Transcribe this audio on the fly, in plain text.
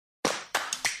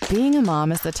being a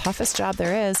mom is the toughest job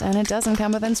there is, and it doesn't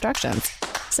come with instructions.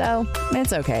 So,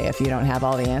 it's okay if you don't have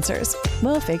all the answers.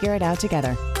 We'll figure it out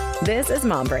together. This is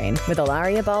Mom Brain with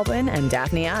Ilaria Baldwin and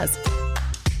Daphne Oz.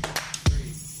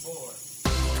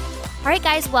 All right,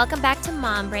 guys, welcome back to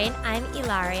Mom Brain. I'm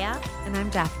Ilaria. And I'm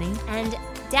Daphne. And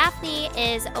Daphne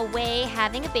is away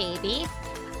having a baby.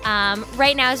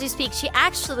 Right now, as we speak, she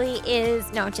actually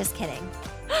is... No, just kidding.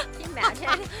 Can you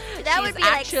imagine? That would be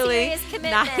like serious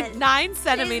commitment. 9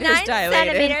 centimeters she's 9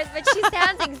 dilated. centimeters, but she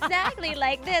sounds exactly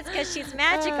like this because she's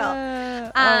magical.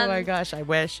 Oh my gosh, I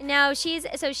wish. No, she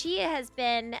has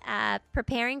been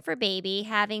preparing for baby,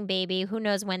 having baby. Who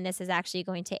knows when this is actually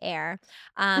going to air?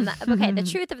 Okay, the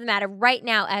truth of the matter, right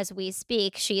now as we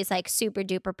speak, she's like super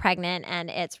duper pregnant, and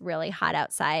it's really hot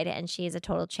outside, and she's a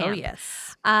total champ. Oh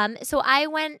yes. So I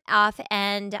went off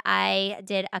and I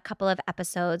did a couple of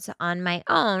episodes on my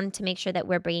own to make sure that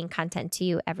we're bringing content to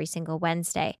you every single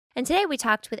Wednesday. And today we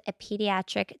talked with a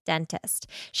pediatric dentist.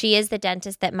 She is the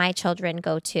dentist that my children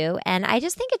go to. And I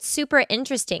just think it's super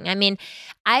interesting. I mean,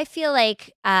 I feel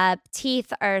like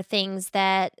teeth are things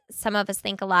that some of us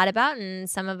think a lot about and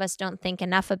some of us don't think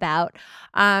enough about.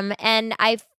 And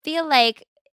I feel like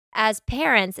as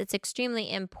parents, it's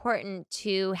extremely important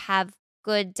to have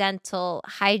good dental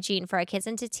hygiene for our kids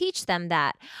and to teach them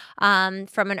that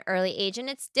from an early age. And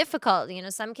it's difficult. You know,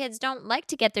 some kids don't like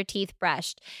to get their teeth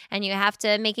brushed and you have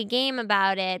to make a game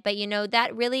about it. But, you know,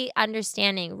 that really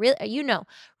understanding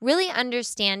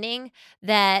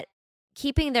that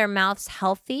keeping their mouths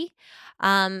healthy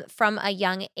from a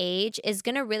young age is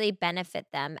going to really benefit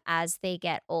them as they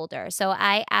get older. So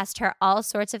I asked her all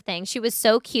sorts of things. She was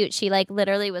so cute. She like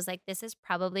literally was like, this is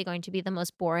probably going to be the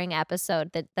most boring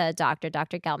episode that the Dr.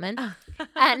 Gelman.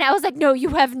 And I was like, no, you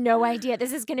have no idea.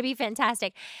 This is going to be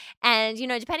fantastic. And, you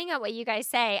know, depending on what you guys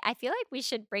say, I feel like we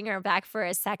should bring her back for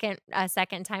a second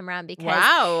time around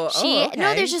because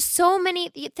there's just so many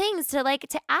things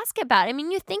to ask about. I mean,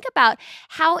 you think about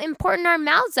how important our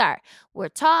mouths are. We're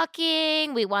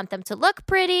talking, we want them to look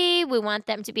pretty, we want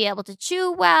them to be able to chew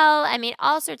well. I mean,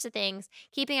 all sorts of things.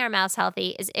 Keeping our mouths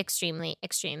healthy is extremely,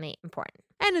 extremely important.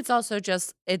 And it's also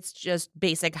just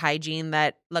basic hygiene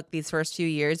that, look, these first few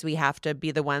years, we have to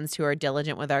be the ones who are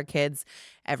diligent with our kids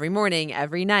every morning,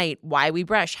 every night, why we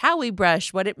brush, how we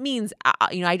brush, what it means.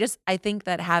 I think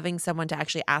that having someone to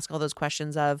actually ask all those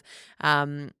questions of,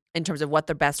 in terms of what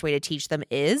the best way to teach them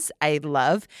is, I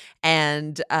love.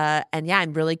 And yeah,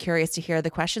 I'm really curious to hear the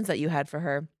questions that you had for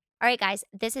her. All right, guys,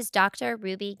 this is Dr.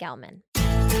 Ruby Gelman.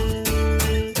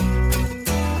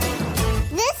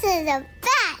 This is a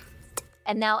fact.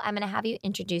 And now I'm going to have you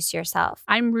introduce yourself.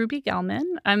 I'm Ruby Gelman.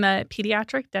 I'm a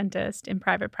pediatric dentist in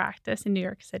private practice in New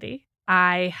York City.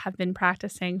 I have been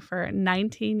practicing for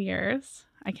 19 years.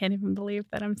 I can't even believe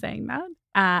that I'm saying that.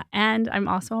 And I'm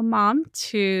also a mom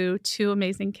to 2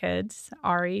 amazing kids,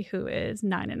 Ari, who is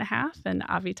 9.5, and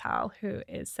Avital, who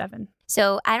is 7.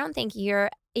 So I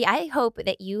hope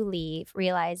that you leave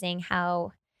realizing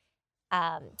how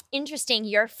interesting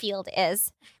your field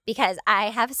is, because I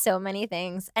have so many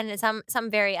things and some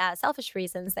very selfish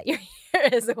reasons that you're here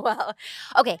as well.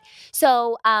 Okay,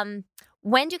 so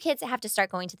when do kids have to start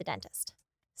going to the dentist?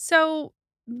 So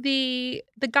the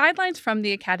guidelines from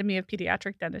the Academy of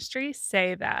Pediatric Dentistry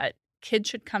say that kids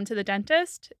should come to the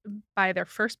dentist by their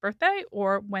first birthday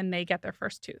or when they get their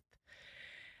first tooth.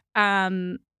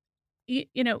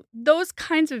 Those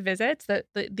kinds of visits,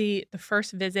 the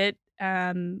first visit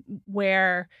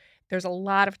where there's a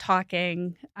lot of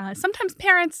talking, sometimes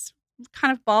parents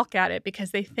kind of balk at it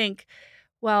because they think,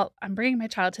 well, I'm bringing my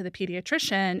child to the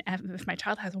pediatrician, and if my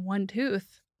child has 1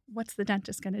 tooth, what's the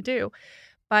dentist going to do?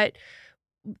 But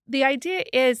the idea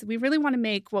is we really want to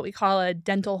make what we call a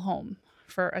dental home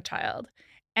for a child.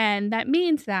 And that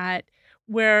means that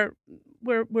we're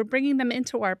bringing them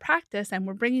into our practice, and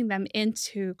we're bringing them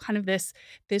into kind of this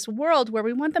world where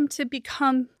we want them to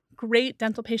become great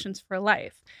dental patients for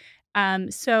life.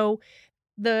 So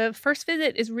the first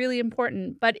visit is really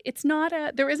important, but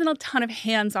there isn't a ton of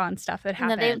hands-on stuff that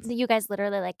happens. No, you guys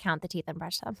literally like count the teeth and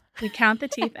brush them. We count the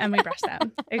teeth and we brush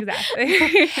them. Exactly.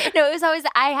 No, it was always,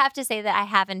 I have to say that I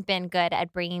haven't been good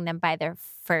at bringing them by their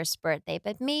first birthday,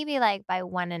 but maybe like by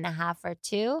 1.5 or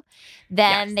 2,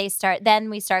 then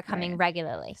we start coming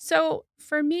regularly. So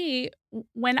for me,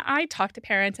 when I talk to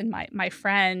parents and my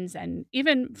friends, and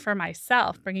even for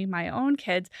myself, bringing my own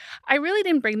kids, I really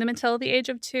didn't bring them until the age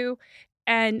of 2.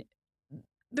 And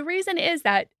the reason is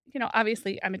that,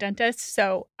 obviously I'm a dentist,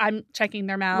 so I'm checking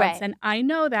their mouths. Right. And I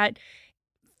know that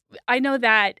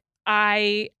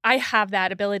I have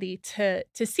that ability to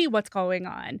see what's going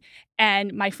on.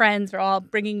 And my friends are all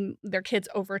bringing their kids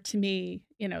over to me,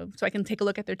 so I can take a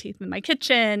look at their teeth in my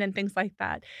kitchen and things like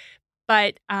that.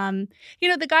 But, the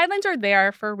guidelines are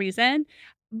there for a reason.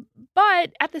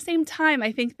 But at the same time,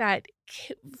 I think that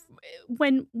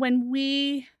when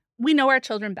we know our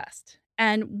children best,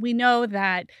 and we know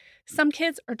that some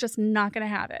kids are just not going to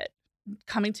have it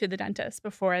coming to the dentist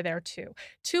before they're 2.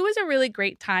 2 is a really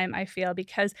great time, I feel,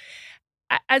 because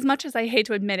as much as I hate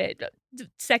to admit it,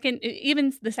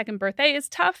 even the second birthday is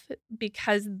tough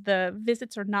because the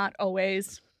visits are not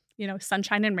always,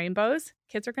 sunshine and rainbows.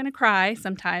 Kids are going to cry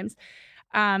sometimes.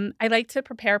 I like to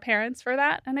prepare parents for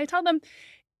that. And I tell them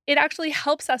it actually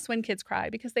helps us when kids cry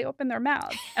because they open their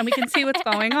mouths and we can see what's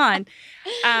going on.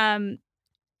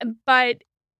 But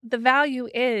the value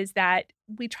is that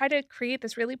we try to create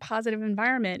this really positive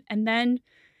environment, and then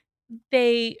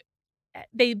they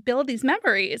build these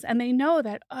memories and they know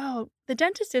that, oh, the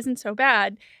dentist isn't so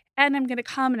bad, and I'm going to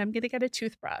come and I'm going to get a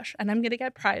toothbrush and I'm going to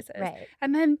get prizes. Right.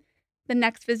 And then the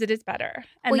next visit is better.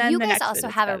 And well, then you the guys next also visit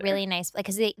is have a better. really nice,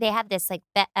 because they have this like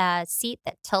seat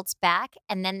that tilts back,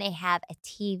 and then they have a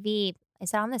TV.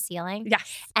 Is it on the ceiling?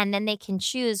 Yes. And then they can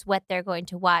choose what they're going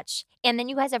to watch. And then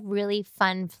you guys have really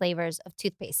fun flavors of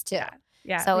toothpaste too.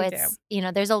 Yeah. So we it's,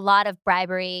 do. There's a lot of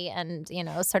bribery and,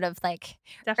 sort of like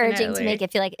urging to Definitely. make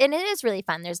it feel like, and it is really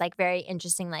fun. There's like very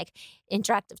interesting, like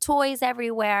interactive toys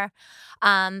everywhere.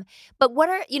 But what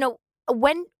are,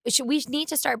 when we need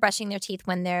to start brushing their teeth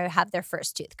when they have their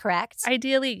first tooth, correct?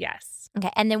 Ideally, yes. Okay.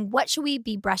 And then what should we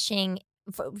be brushing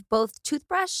for both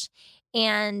toothbrush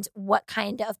and what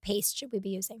kind of paste should we be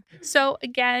using? So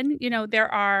again,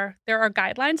 there are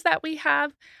guidelines that we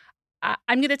have.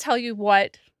 I'm going to tell you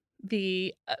what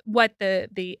the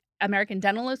American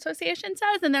Dental Association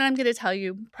says, and then I'm going to tell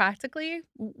you practically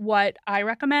what I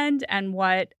recommend and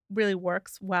what really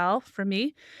works well for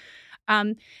me.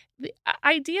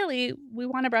 Ideally, we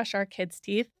want to brush our kids'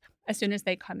 teeth as soon as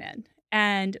they come in.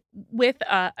 And with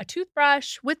a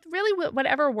toothbrush, with really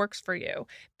whatever works for you.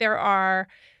 There are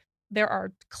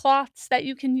cloths that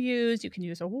you can use. You can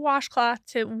use a washcloth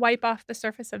to wipe off the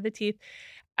surface of the teeth.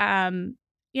 The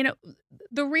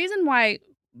reason why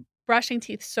brushing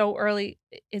teeth so early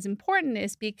is important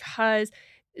is because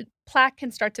plaque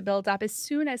can start to build up as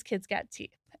soon as kids get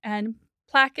teeth. And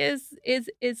plaque is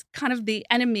kind of the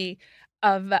enemy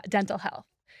of dental health.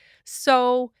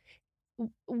 So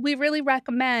we really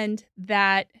recommend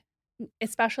that,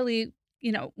 especially,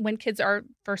 when kids are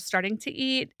first starting to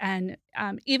eat, and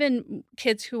even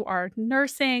kids who are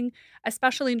nursing,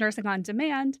 especially nursing on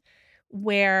demand,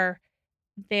 where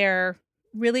they're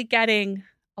really getting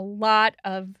a lot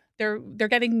of, they're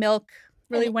getting milk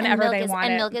really whenever they want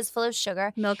it. And milk is full of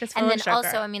sugar. Milk is full of sugar. And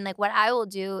then also, what I will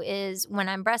do is when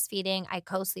I'm breastfeeding, I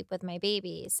co-sleep with my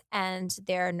babies, and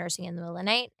they're nursing in the middle of the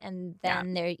night, and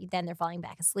then they're falling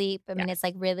back asleep. It's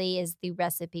like really is the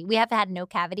recipe. We have had no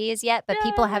cavities yet, but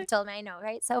people have told me, I know,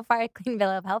 right? So far, clean bill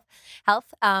of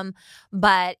health.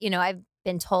 But I've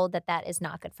been told that is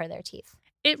not good for their teeth.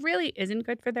 It really isn't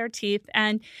good for their teeth,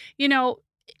 and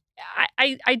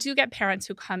I do get parents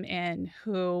who come in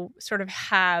who sort of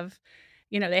have,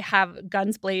 they have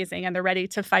guns blazing and they're ready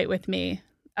to fight with me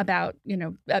about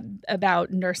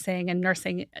nursing and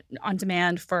nursing on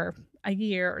demand for a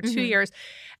year or 2 years.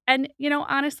 And,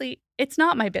 honestly, it's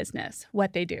not my business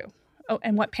what they do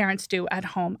and what parents do at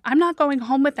home. I'm not going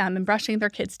home with them and brushing their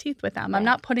kids' teeth with them. Right. I'm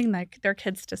not putting their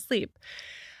kids to sleep.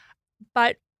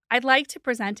 But I'd like to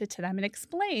present it to them and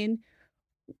explain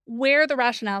where the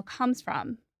rationale comes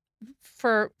from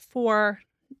for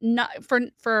not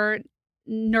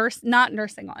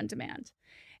nursing on demand,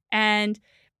 and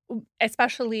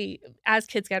especially as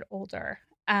kids get older.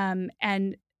 And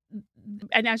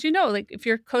as you know, like if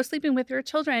you're co-sleeping with your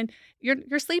children,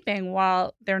 you're sleeping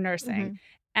while they're nursing,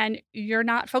 and you're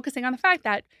not focusing on the fact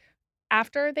that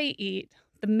after they eat,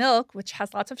 the milk, which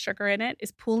has lots of sugar in it,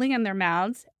 is pooling in their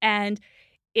mouths, and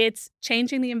it's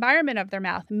changing the environment of their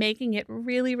mouth, making it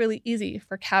really, really easy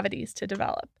for cavities to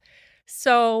develop.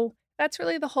 So that's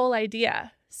really the whole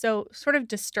idea. So sort of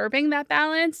disturbing that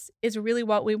balance is really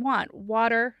what we want.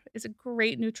 Water is a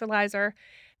great neutralizer.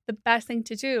 The best thing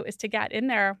to do is to get in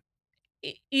there,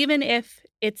 even if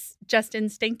it's just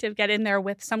instinctive, get in there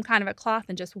with some kind of a cloth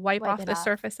and just wipe off the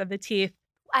surface of the teeth.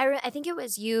 I think it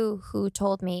was you who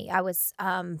told me. I was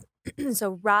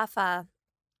so Rafa.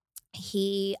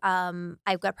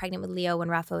 I got pregnant with Leo when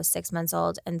Rafa was 6 months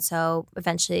old. And so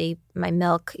eventually my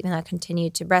milk, even though I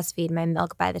continued to breastfeed, my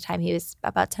milk by the time he was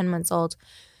about 10 months old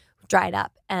dried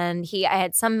up. And I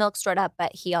had some milk stored up,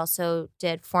 but he also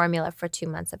did formula for 2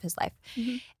 months of his life.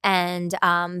 And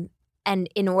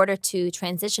in order to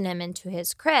transition him into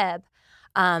his crib,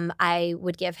 I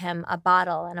would give him a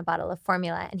bottle of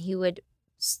formula, and he would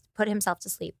put himself to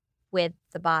sleep with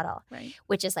the bottle, Right.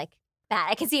 which is like bad.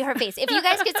 I can see her face. If you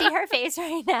guys could see her face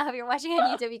right now, if you're watching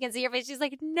on YouTube, you can see her face. She's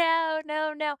like, no,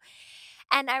 no, no.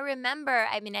 And I remember,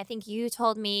 I mean, I think you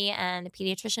told me and the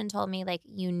pediatrician told me, like,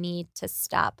 you need to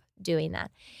stop doing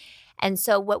that. And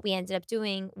so what we ended up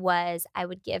doing was I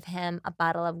would give him a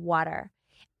bottle of water.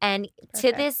 And to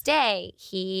Perfect. this day,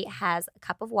 he has a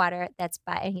cup of water that's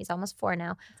and he's almost 4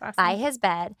 now, That's by awesome. his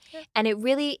bed. Yeah. And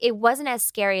it wasn't as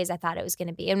scary as I thought it was going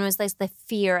to be. And it was like the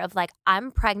fear of like,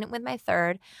 I'm pregnant with my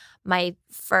third. My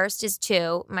first is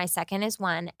 2. My second is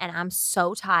 1. And I'm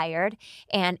so tired.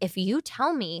 And if you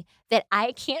tell me that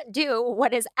I can't do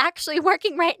what is actually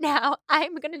working right now,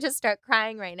 I'm going to just start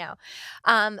crying right now.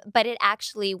 But it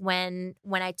actually, when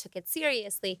I took it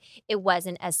seriously, it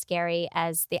wasn't as scary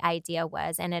as the idea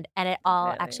was. And it all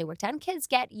Really? actually worked out. And kids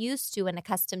get used to and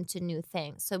accustomed to new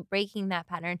things. So breaking that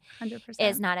pattern 100%.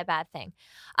 is not a bad thing.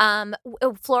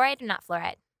 Fluoride or not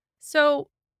fluoride? So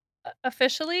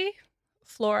officially,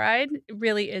 fluoride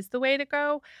really is the way to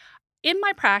go. In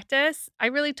my practice, I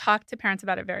really talk to parents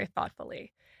about it very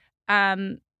thoughtfully.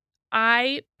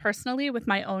 I personally, with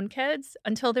my own kids,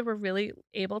 until they were really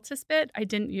able to spit, I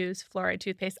didn't use fluoride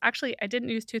toothpaste. Actually, I didn't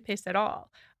use toothpaste at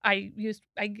all. I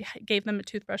gave them a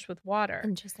toothbrush with water.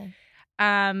 Interesting.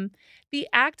 The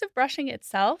act of brushing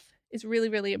itself is really,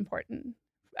 really important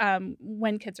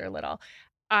when kids are little.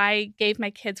 I gave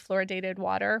my kids fluoridated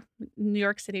water. New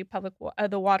York City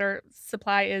the water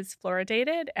supply is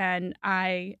fluoridated, and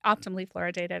optimally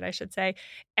fluoridated, I should say.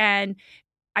 And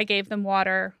I gave them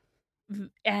water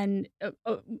and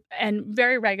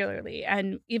very regularly.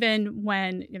 And even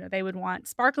when they would want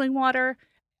sparkling water,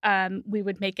 we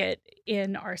would make it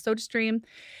in our soda stream.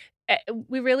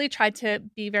 We really tried to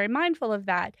be very mindful of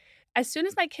that. As soon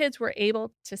as my kids were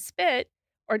able to spit,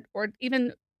 or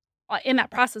even in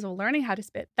that process of learning how to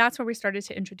spit, that's where we started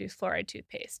to introduce fluoride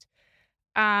toothpaste.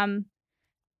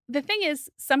 The thing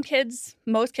is,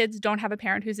 most kids don't have a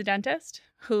parent who's a dentist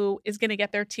who is going to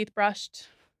get their teeth brushed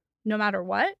no matter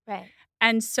what. Right.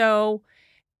 And so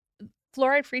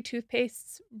fluoride-free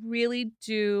toothpastes really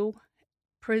do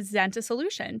present a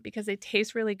solution because they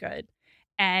taste really good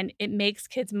and it makes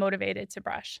kids motivated to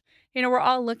brush. We're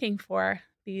all looking for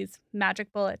these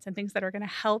magic bullets and things that are going to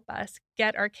help us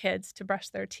get our kids to brush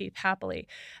their teeth happily.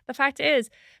 The fact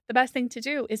is, the best thing to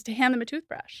do is to hand them a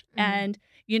toothbrush and,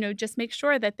 just make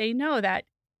sure that they know that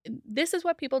this is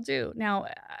what people do. Now,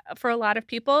 for a lot of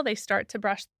people, they start to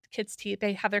brush kids' teeth.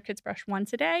 They have their kids brush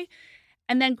once a day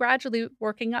and then gradually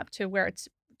working up to where it's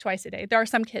twice a day. There are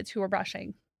some kids who are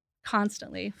brushing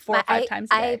constantly 4 or 5 times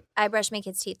a day. I brush my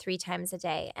kids' teeth 3 times a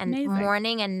day. And Amazing.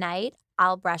 morning and night,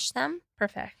 I'll brush them.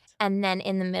 Perfect. And then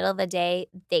in the middle of the day,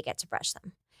 they get to brush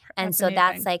them. And That's so amazing.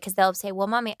 that's like, because they'll say, well,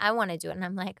 Mommy, I want to do it. And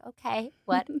I'm like, okay,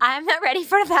 what? I'm not ready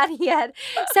for that yet.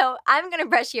 So I'm going to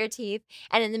brush your teeth.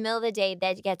 And in the middle of the day,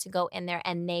 they get to go in there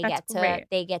and they That's great.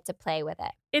 get to play with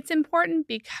it. It's important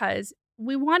because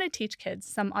we want to teach kids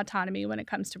some autonomy when it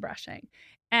comes to brushing.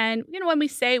 And, when we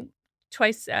say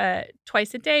twice a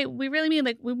day, we really mean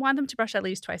like we want them to brush at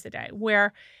least twice a day,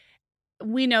 where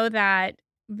we know that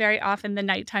very often the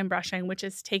nighttime brushing, which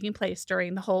is taking place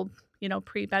during the whole,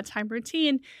 pre-bedtime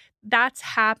routine, that's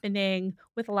happening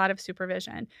with a lot of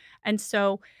supervision. And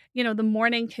so, the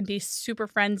morning can be super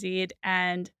frenzied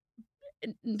and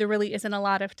there really isn't a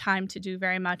lot of time to do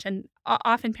very much. And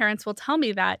often parents will tell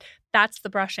me that that's the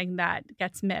brushing that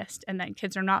gets missed and that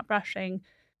kids are not brushing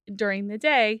during the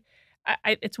day.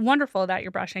 It's wonderful that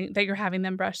you're having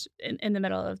them brush in the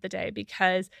middle of the day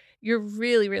because you're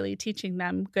really, really teaching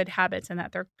them good habits and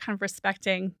that they're kind of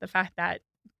respecting the fact that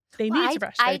they need to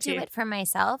brush their teeth. I do it for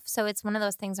myself. So it's one of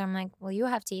those things where I'm like, well, you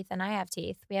have teeth and I have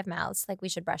teeth. We have mouths. Like we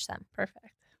should brush them.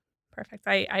 Perfect.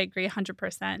 I agree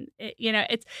 100%.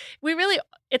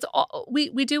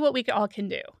 We do what we all can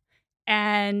do.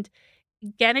 And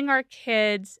getting our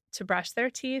kids to brush their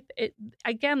teeth,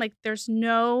 there's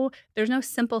no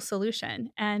simple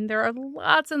solution. And there are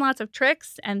lots and lots of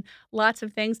tricks and lots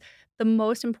of things. The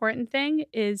most important thing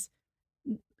is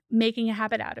making a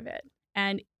habit out of it.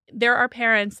 And there are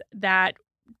parents that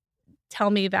tell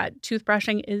me that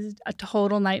toothbrushing is a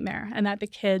total nightmare and that the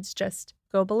kids just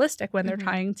go ballistic when they're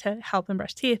trying to help them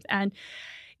brush teeth. And,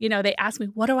 they ask me,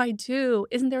 what do I do?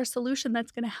 Isn't there a solution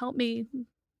that's going to help me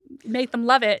make them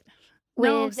love it?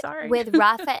 No, sorry. With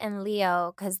Rafa and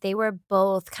Leo, because they were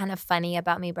both kind of funny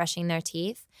about me brushing their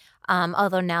teeth,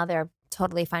 although now they're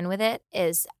totally fine with it,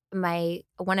 is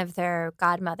one of their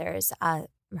godmothers,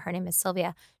 her name is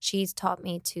Sylvia, she's taught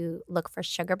me to look for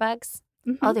sugar bugs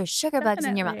Oh, there's sugar bugs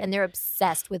in your mouth. Definitely. And they're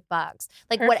obsessed with bugs.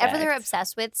 Like whatever they're Perfect.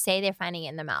 obsessed with, say they're finding it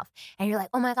in their mouth. And you're like,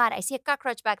 oh my God, I see a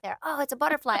cockroach back there. Oh, it's a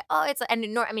butterfly. Oh, it's and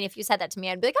I mean, if you said that to me,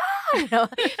 I'd be like,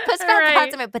 put bad Right.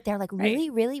 thoughts in it. But they're like, Right. really,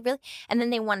 really, really? And then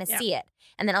they want to Yeah. see it.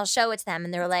 And then I'll show it to them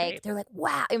and That's they're like,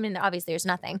 wow. I mean, obviously there's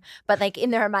nothing, but like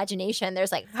in their imagination,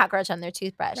 there's like a cockroach on their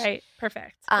toothbrush. Right.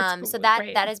 Perfect. So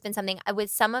that has been something with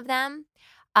some of them.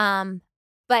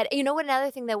 But you know what?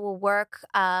 Another thing that will work,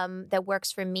 that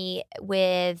works for me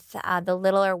with the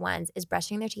littler ones is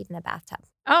brushing their teeth in the bathtub,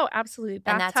 Oh, absolutely.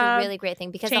 and that's a Bathtub, really great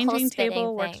thing because the whole changing spitting table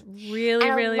thing. works really,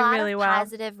 And really, a lot really of well.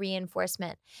 positive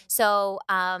reinforcement. So,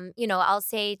 I'll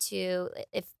say to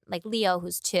if like Leo,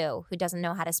 who's 2, who doesn't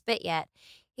know how to spit yet,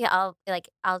 I'll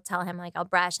tell him like I'll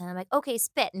brush, and I'm like, okay,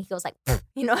 spit, and he goes like,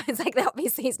 it's like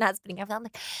obviously he's not spitting. I'm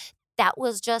like, that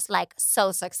was just like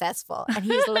so successful, and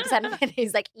he looks at me and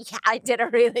he's like, yeah, I did a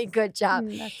really good job.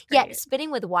 That's Yeah, great.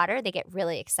 spitting with water, they get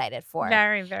really excited for.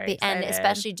 Very, very And excited.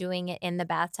 especially doing it in the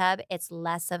bathtub, it's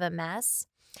less of a mess.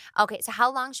 Okay, so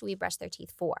how long should we brush their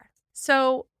teeth for?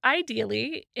 So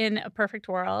ideally, in a perfect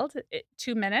world,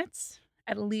 2 minutes,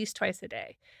 at least twice a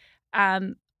day.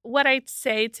 What I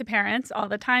say to parents all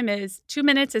the time is 2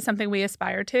 minutes is something we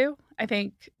aspire to. I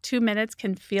think 2 minutes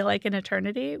can feel like an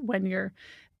eternity when you're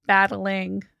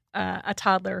battling a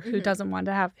toddler who Mhm. doesn't want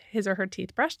to have his or her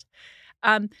teeth brushed.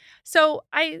 So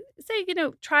I say,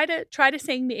 try to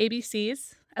sing the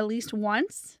ABCs at least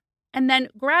once, and then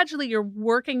gradually you're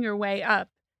working your way up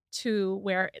to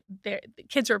where the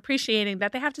kids are appreciating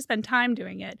that they have to spend time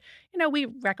doing it. We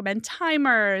recommend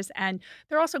timers, and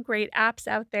there are also great apps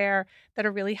out there that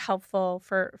are really helpful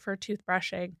for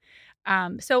toothbrushing.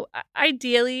 So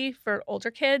ideally for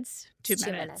older kids, 2 It's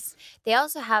minutes. They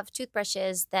also have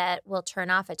toothbrushes that will turn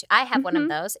off I have one of Mhm.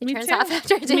 those. It Me turns too. off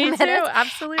after 2 Me minutes. too,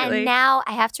 absolutely. And now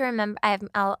I have to remember.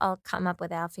 I'll come up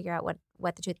with it. I'll figure out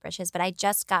what the toothbrush is. But I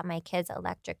just got my kids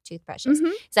electric toothbrushes.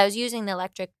 Mhm. So I was using the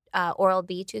electric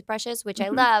Oral-B toothbrushes, which I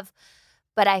Mhm. love.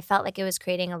 But I felt like it was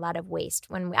creating a lot of waste.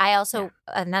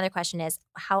 Another question is,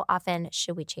 how often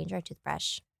should we change our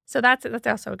toothbrush? So that's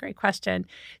also a great question.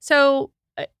 So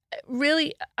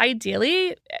really,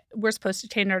 ideally, we're supposed to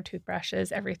change our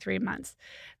toothbrushes every 3 months.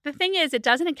 The thing is, it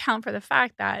doesn't account for the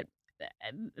fact that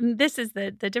this is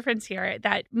the difference here,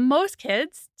 that most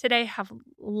kids today have a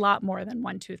lot more than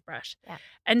one toothbrush. Yeah.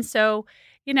 And so,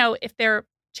 if they're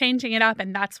changing it up,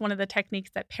 and that's one of the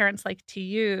techniques that parents like to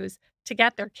use to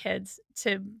get their kids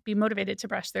to be motivated to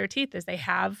brush their teeth, is they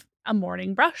have a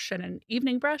morning brush and an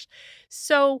evening brush.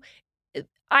 So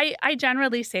I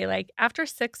generally say, like, after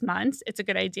 6 months, it's a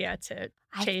good idea to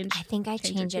change. I think I change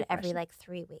your change it every toothbrush. like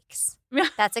 3 weeks.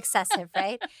 That's excessive,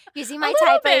 right? You see my little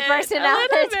type A bit, a little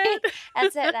personality. bit.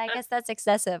 That's it. I guess that's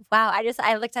excessive. Wow.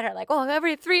 I looked at her like, oh,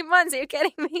 every 3 months. Are you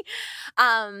kidding me?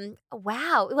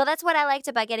 Wow. Well, that's what I liked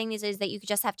about getting these is that you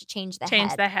just have to change the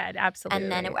Change head. the head, absolutely.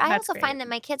 And then I That's also great. find that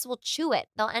my kids will chew it.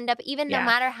 They'll end up, even no Yeah.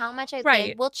 matter how much they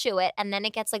Right. will chew it. And then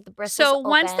it gets like the bristles So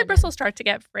once the open bristles start to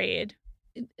get frayed,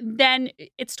 then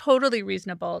it's totally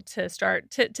reasonable to start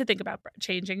to think about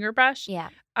changing your brush. Yeah.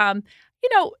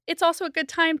 It's also a good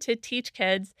time to teach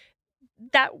kids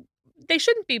that they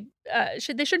shouldn't be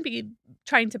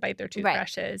trying to bite their Right.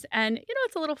 toothbrushes. And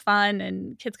it's a little fun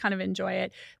and kids kind of enjoy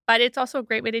it. But it's also a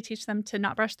great way to teach them to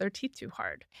not brush their teeth too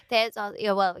hard. There's all,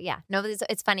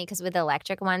 it's funny because with the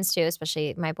electric ones too,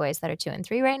 especially my boys that are 2 and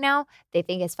 3 right now, they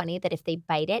think it's funny that if they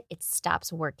bite it, it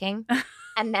stops working.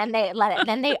 And then they let it,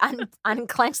 then they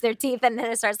unclench their teeth and then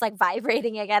it starts like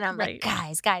vibrating again. I'm Right.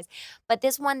 like, guys. But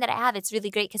this one that I have, it's really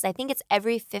great because I think it's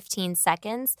every 15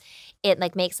 seconds, it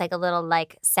like makes like a little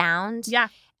like sound. Yeah.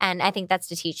 And I think that's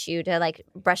to teach you to like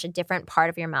brush a different part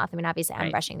of your mouth. I mean, obviously I'm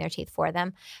Right. brushing their teeth for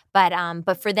them, but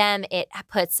for them, it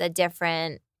puts a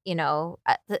different,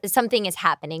 something is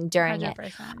happening during it.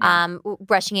 100%, yeah.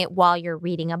 Brushing it while you're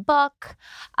reading a book.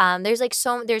 There's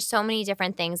so many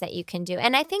different things that you can do.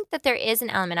 And I think that there is an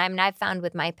element, I've found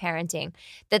with my parenting,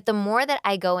 that the more that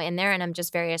I go in there and I'm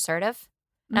just very assertive,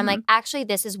 and I'm like, actually,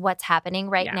 this is what's happening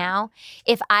right Yeah. now.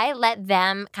 If I let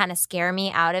them kind of scare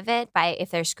me out of it if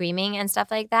they're screaming and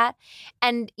stuff like that,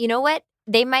 and you know what?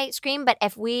 They might scream, but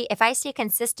if I stay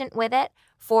consistent with it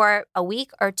for a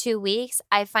week or 2 weeks,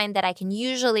 I find that I can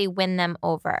usually win them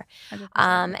over. 100%,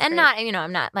 And that's great. not,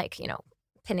 I'm not like,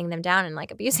 pinning them down and like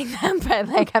abusing them, but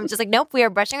like I'm just like, nope, we are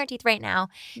brushing our teeth right now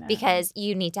No. because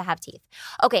you need to have teeth.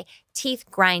 Okay, teeth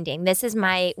grinding. This is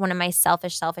one of my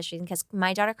selfish reasons because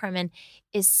my daughter Carmen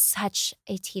is such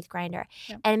a teeth grinder.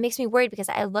 Yep. And it makes me worried because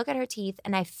I look at her teeth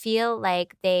and I feel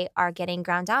like they are getting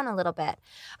ground down a little bit.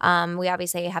 We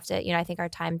obviously have to, I think our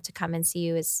time to come and see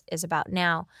you is about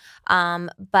now.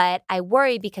 But I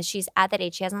worry because she's at that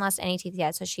age. She hasn't lost any teeth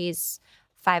yet. So she's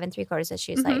 5 3/4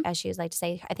 as she was like to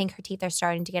say. I think her teeth are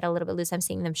starting to get a little bit loose. I'm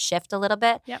seeing them shift a little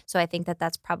bit. Yep. So I think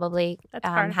that's probably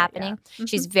part of it, happening. yeah.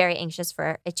 She's very anxious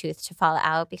for a tooth to fall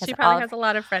out because she probably has a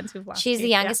lot of friends who've lost she's teeth. the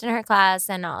youngest in her class,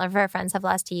 and all of her friends have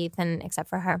lost teeth, and except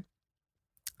for her.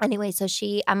 Anyway, so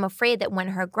I'm afraid that when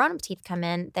her grown-up teeth come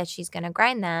in, that she's going to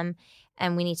grind them,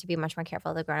 and we need to be much more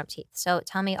careful of the grown-up teeth. So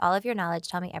tell me all of your knowledge.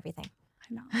 Tell me everything.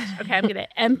 Okay, I'm going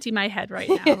to empty my head right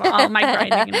now of all my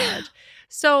grinding knowledge.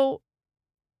 So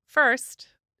first,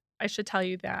 I should tell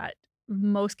you that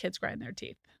most kids grind their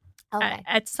teeth Okay.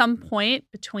 at some point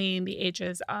between the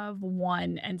ages of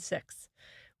 1 and 6.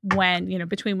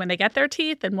 Between when they get their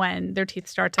teeth and when their teeth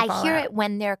start to fall out. I hear it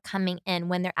when they're coming in,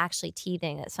 when they're actually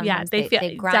teething. That sometimes they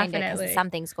grind definitely. it because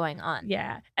something's going on.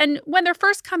 Yeah. And when they're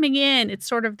first coming in, it's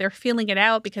sort of they're feeling it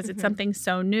out because it's something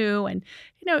so new. And,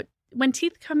 when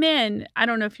teeth come in, I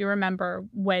don't know if you remember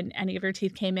when any of your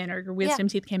teeth came in or your wisdom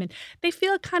teeth came in, they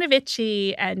feel kind of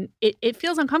itchy and it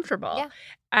feels uncomfortable.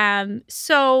 Yeah.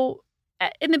 So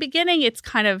in the beginning, it's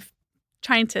kind of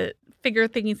trying to figure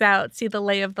things out, see the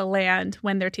lay of the land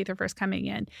when their teeth are first coming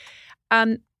in.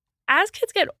 As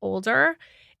kids get older,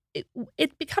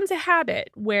 it becomes a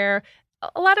habit where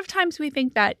a lot of times we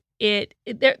think that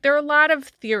there are a lot of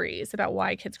theories about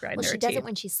why kids grind their teeth. Well, she does it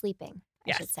when she's sleeping,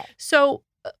 I should say. So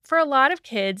for a lot of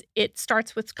kids, it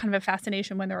starts with kind of a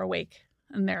fascination when they're awake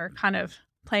and they're kind of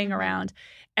playing around.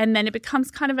 And then it becomes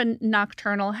kind of a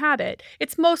nocturnal habit.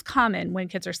 It's most common when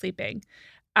kids are sleeping.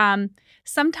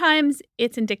 Sometimes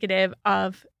it's indicative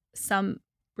of some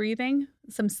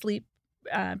sleep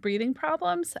breathing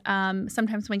problems.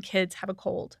 Sometimes when kids have a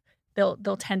cold,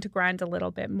 they'll tend to grind a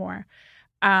little bit more.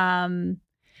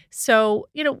 So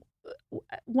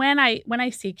when I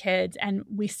see kids and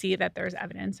we see that there's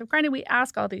evidence of grinding, we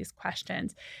ask all these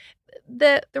questions.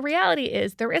 The reality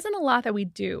is there isn't a lot that we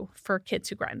do for kids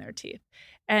who grind their teeth.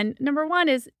 And number one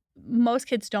is most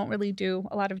kids don't really do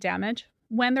a lot of damage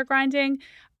when they're grinding.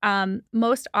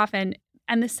 Most often,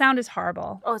 and the sound is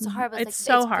horrible. Oh, it's horrible. It's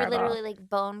so horrible. It's literally like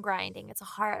bone grinding. It's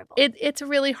horrible. It's a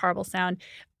really horrible sound.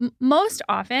 Most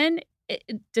often,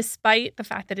 despite the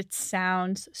fact that it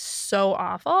sounds so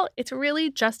awful, it's really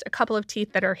just a couple of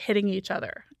teeth that are hitting each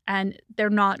other. And they're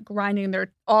not grinding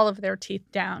all of their teeth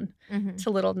down to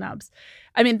little nubs.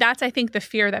 I mean, that's, I think, the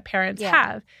fear that parents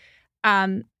have.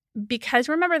 Because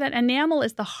remember that enamel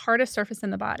is the hardest surface in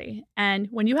the body. And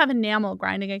when you have enamel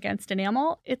grinding against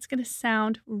enamel, it's going to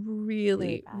sound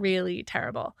really, really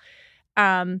terrible.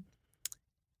 So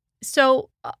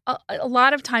a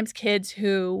lot of times kids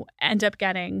who end up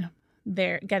getting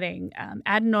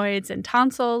adenoids and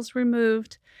tonsils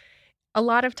removed, a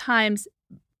lot of times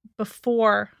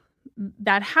before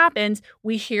that happens,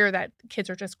 we hear that kids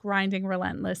are just grinding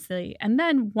relentlessly. And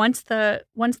then once they've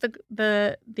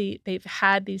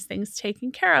had these things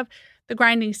taken care of, the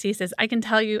grinding ceases. I can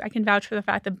vouch for the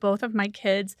fact that both of my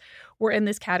kids were in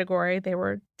this category. They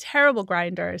were terrible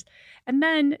grinders. And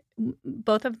then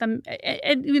both of them,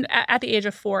 at the age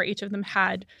of 4, each of them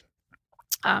had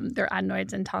their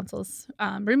adenoids and tonsils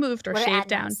removed or shaved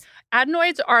down.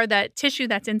 Adenoids are that tissue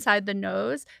that's inside the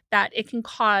nose that it can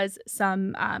cause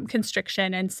some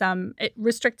constriction and some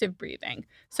restrictive breathing.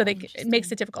 So it makes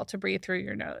it difficult to breathe through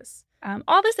your nose.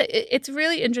 All this, it's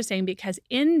really interesting because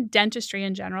in dentistry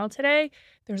in general today,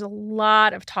 there's a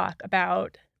lot of talk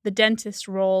about the dentist's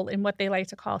role in what they like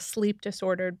to call sleep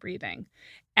disordered breathing.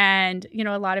 And,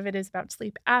 a lot of it is about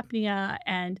sleep apnea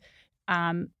and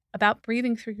about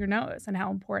breathing through your nose and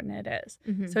how important it is.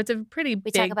 So it's a pretty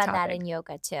big topic. We talk about that in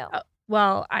yoga too.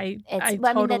 Well, I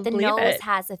totally the believe nose it.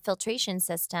 has a filtration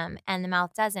system and the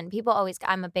mouth doesn't.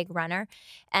 I'm a big runner,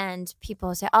 and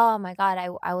people say, "Oh my God,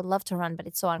 I would love to run, but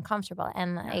it's so uncomfortable."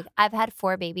 And I've had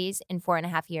 4 babies in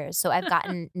 4.5 years, so I've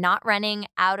gotten not running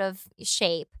out of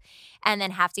shape, and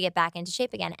then have to get back into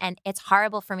shape again, and it's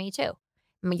horrible for me too.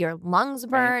 Your lungs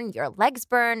burn, your legs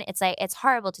burn. It's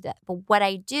horrible to do. But what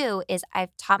I do is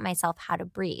I've taught myself how to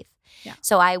breathe. Yeah.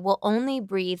 So I will only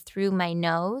breathe through my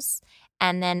nose.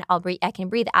 And then I can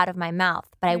breathe out of my mouth,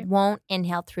 but I won't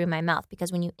inhale through my mouth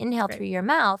because when you inhale through your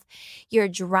mouth, you're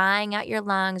drying out your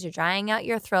lungs, you're drying out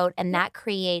your throat, and that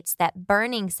creates that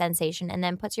burning sensation and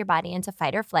then puts your body into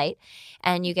fight or flight.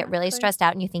 And you get really stressed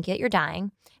out and you think that you're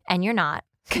dying, and you're not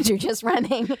because you're just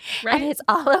running and it's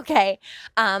all okay.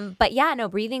 But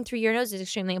breathing through your nose is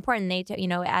extremely important.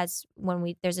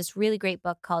 There's this really great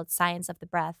book called Science of the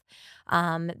Breath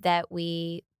that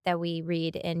we that we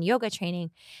read in yoga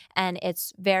training, and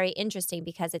it's very interesting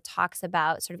because it talks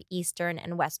about sort of Eastern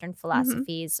and Western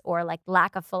philosophies, or like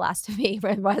lack of philosophy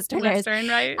for Westerners, Western,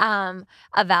 right?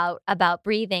 about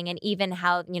breathing, and even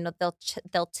how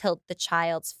they'll tilt the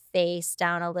child's face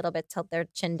down a little bit, tilt their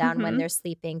chin down when they're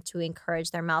sleeping to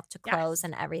encourage their mouth to close, Yes,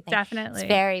 and everything. definitely. It's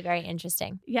very, very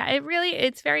interesting. Yeah,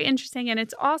 it's very interesting, and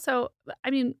it's also,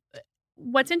 I mean,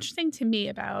 what's interesting to me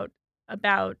about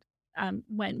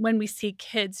when we see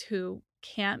kids who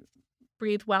can't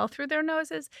breathe well through their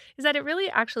noses is that it really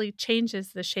actually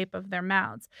changes the shape of their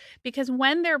mouths, because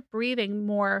when they're breathing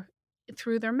more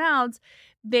through their mouths,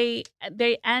 they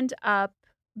end up,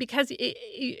 because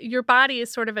your body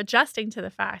is sort of adjusting to the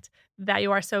fact that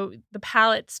you are, so the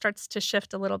palate starts to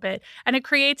shift a little bit, and it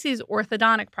creates these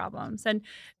orthodontic problems,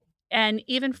 and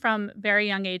even from very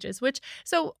young ages,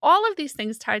 so all of these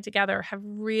things tied together have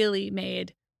really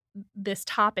made this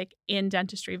topic in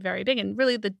dentistry very big, and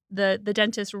really the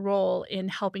dentist's role in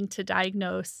helping to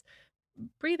diagnose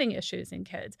breathing issues in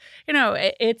kids.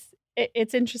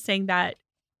 It's interesting that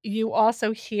you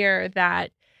also hear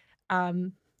that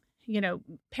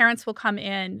parents will come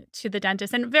in to the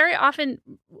dentist, and very often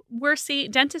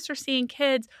dentists are seeing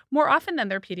kids more often than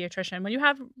their pediatrician. When you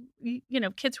have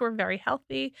kids who are very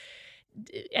healthy,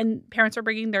 and parents are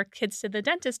bringing their kids to the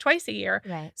dentist twice a year,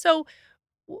 Right. so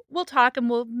we'll talk and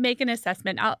we'll make an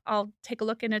assessment. I'll take a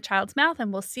look in a child's mouth,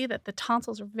 and we'll see that the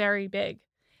tonsils are very big.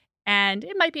 And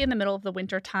it might be in the middle of the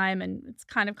winter time, and it's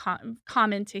kind of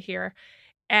common to hear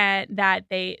and that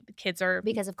the kids are,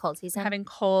 Because of cold season. having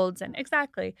colds, and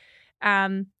exactly.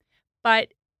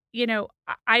 But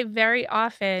I very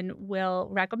often will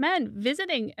recommend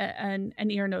visiting an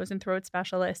ear, nose, and throat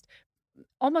specialist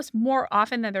almost more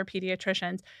often than their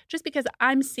pediatricians, just because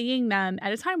I'm seeing them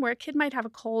at a time where a kid might have a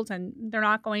cold and they're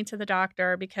not going to the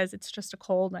doctor because it's just a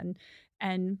cold,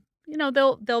 and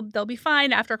they'll be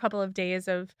fine after a couple of days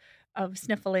of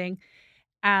sniffling,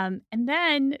 and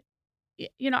then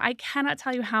I cannot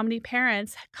tell you how many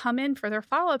parents come in for their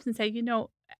follow-ups and say,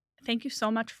 thank you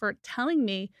so much for telling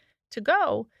me to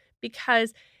go,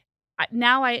 because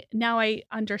now I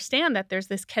understand that there's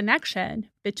this connection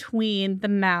between the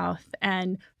mouth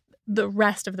and the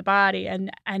rest of the body,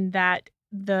 and that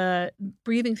the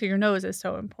breathing through your nose is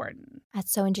so important.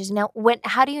 That's so interesting. Now,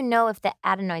 how do you know if the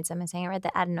adenoids, am I saying it right,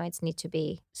 the adenoids need to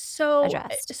be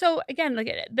addressed? So again,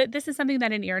 this is something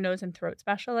that an ear, nose, and throat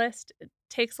specialist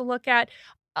takes a look at.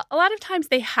 A lot of times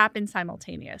they happen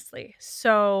simultaneously.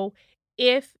 So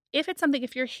if it's something,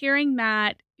 if you're hearing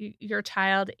that your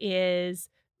child is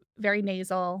very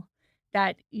nasal,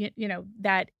 that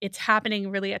that it's happening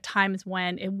really at times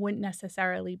when it wouldn't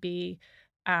necessarily be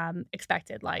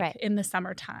expected, like Right. in the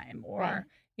summertime, or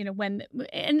Right. when,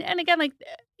 and again, like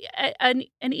an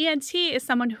ENT is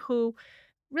someone who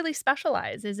really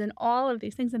specializes in all of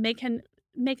these things, and they can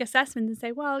make assessments and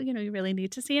say, well, you really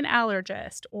need to see an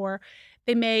allergist, or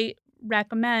they may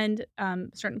recommend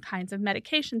certain kinds of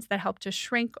medications that help to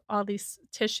shrink all these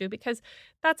tissue, because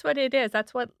that's what it is.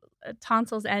 That's what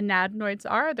tonsils and adenoids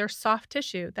are. They're soft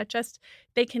tissue that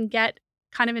they can get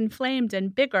kind of inflamed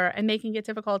and bigger, and making it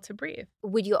difficult to breathe.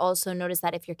 Would you also notice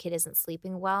that if your kid isn't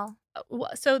sleeping well?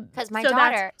 Because my so that's-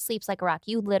 daughter sleeps like a rock.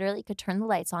 You literally could turn the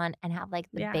lights on and have like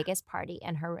the Yeah. biggest party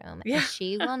in her room, Yeah. and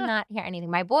she will not hear anything.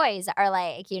 My boys are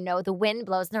like, the wind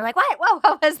blows, and they're like, "What? Whoa,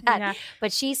 what was that?" Yeah.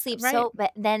 But she sleeps Right.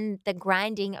 but then the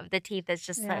grinding of the teeth is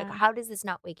just like, Yeah. how does this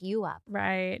not wake you up?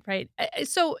 Right.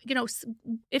 So,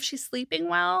 if she's sleeping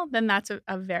well, then that's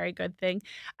a very good thing.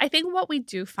 I think what we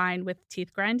do find with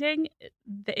teeth grinding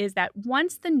is that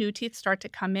once the new teeth start to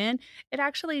come in, it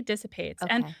actually dissipates.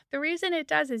 And Okay. the reason it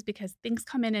does is because things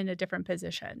come in a different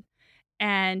position.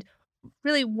 And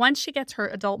really, once she gets her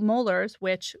adult molars,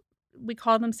 which we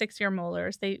call them 6-year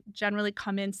molars, they generally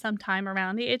come in sometime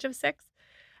around the age of 6.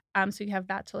 So you have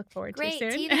that to look forward Great to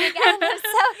soon. teething again! I'm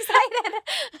so excited.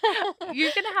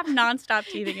 You're going to have nonstop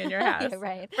teething in your house. Yeah,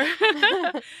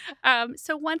 right.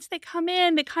 So once they come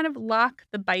in, they kind of lock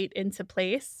the bite into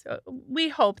place. So we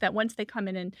hope that once they come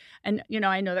in, and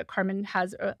I know that Carmen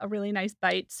has a really nice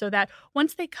bite, so that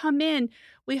once they come in,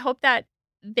 we hope that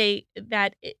the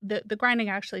grinding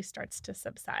actually starts to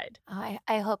subside. Oh,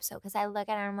 I hope so, because I look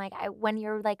at her and I'm like, when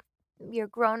your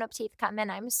grown-up teeth come in,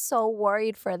 I'm so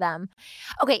worried for them.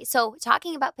 Okay, so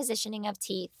talking about positioning of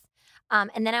teeth,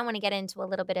 and then I want to get into a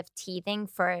little bit of teething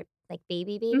for like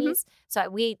babies. So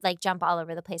we jump all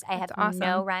over the place. I That's have no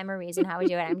awesome. rhyme or reason how we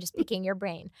do it. I'm just picking your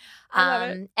brain. I love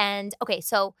it. And okay,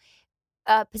 so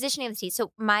positioning of the teeth.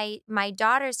 So my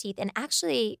daughter's teeth, and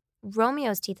actually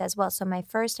Romeo's teeth as well. So my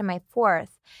first and my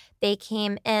fourth, they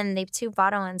came in, the two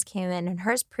bottom ones came in, and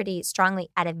hers pretty strongly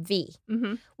at a V,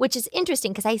 which is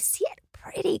interesting because I see it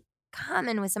pretty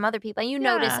common with some other people. And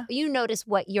you notice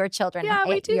what your children,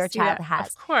 your child has.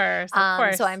 Of course, of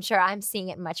course. So I'm sure I'm seeing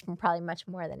it probably much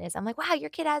more than is. I'm like, wow, your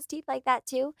kid has teeth like that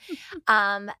too.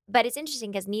 But it's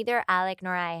interesting because neither Alec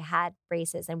nor I had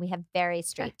braces, and we have very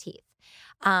straight teeth.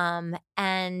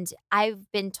 And I've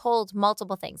been told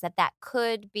multiple things that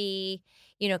could be,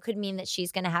 could mean that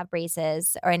she's going to have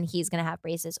braces and he's going to have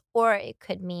braces, or it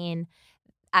could mean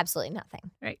absolutely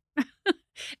nothing. Right.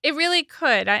 It really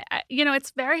could.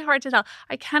 It's very hard to tell.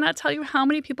 I cannot tell you how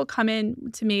many people come in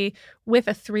to me with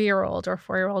a 3-year-old or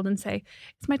 4-year-old and say,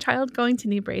 "Is my child going to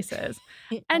need braces?"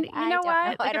 And you know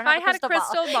what? Like, if I had a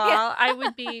crystal ball, I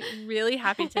would be really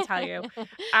happy to tell you.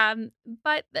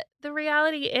 But the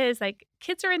reality is, like,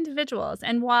 kids are individuals,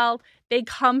 and while they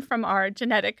come from our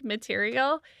genetic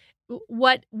material,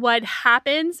 what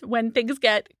happens when things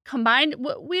get combined,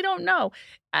 we don't know.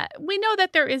 We know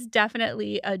that there is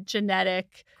definitely a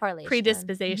genetic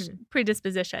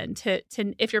predisposition to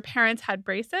if your parents had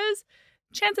braces,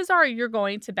 chances are you're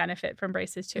going to benefit from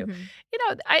braces too.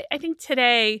 I think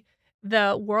today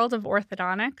the world of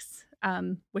orthodontics,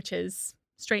 which is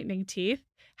straightening teeth,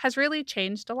 has really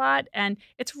changed a lot, and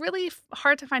it's really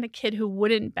hard to find a kid who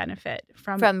wouldn't benefit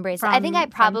from braces. I think I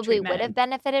probably would have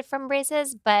benefited from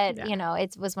braces, but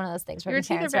it was one of those things where my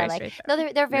parents were like,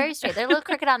 no, they're very straight. They're a little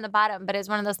crooked on the bottom, but it's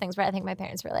one of those things where I think my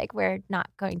parents were like, we're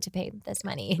not going to pay this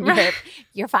money.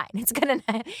 You're fine. It's good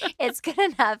enough. It's good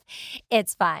enough.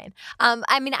 It's fine.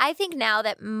 I think now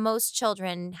that most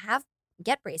children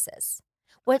get braces.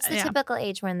 What's the typical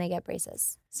age when they get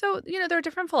braces? So, there are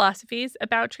different philosophies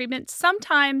about treatment.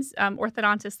 Sometimes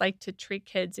orthodontists like to treat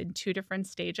kids in 2 different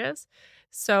stages.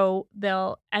 So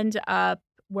they'll end up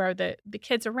where the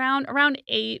kids around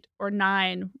 8 or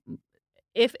 9,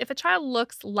 if a child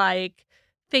looks like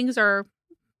things are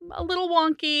a little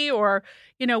wonky, or,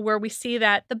 where we see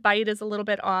that the bite is a little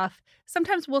bit off,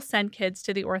 sometimes we'll send kids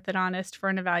to the orthodontist for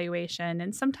an evaluation.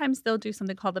 And sometimes they'll do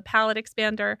something called the palate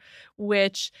expander,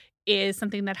 which is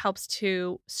something that helps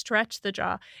to stretch the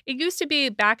jaw. It used to be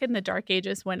back in the dark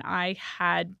ages when I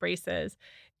had braces,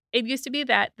 it used to be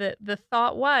that the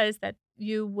thought was that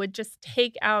you would just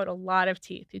take out a lot of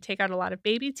teeth. You take out a lot of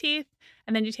baby teeth,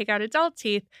 and then you take out adult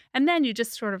teeth, and then you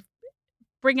just sort of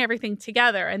bring everything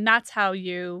together, and that's how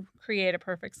you create a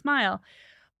perfect smile.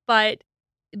 But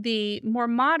the more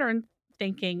modern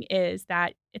thinking is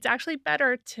that it's actually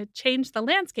better to change the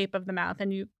landscape of the mouth,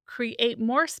 and you create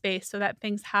more space so that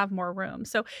things have more room.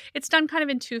 So it's done kind of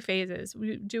in 2 phases.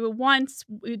 We do it once,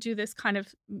 we do this kind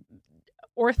of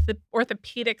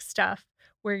orthopedic stuff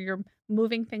where you're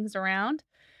moving things around.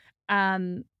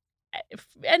 And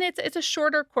it's a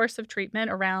shorter course of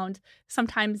treatment, around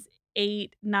sometimes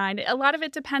 8, 9. A lot of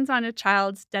it depends on a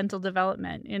child's dental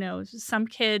development. Some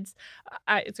kids,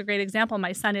 it's a great example.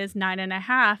 My son is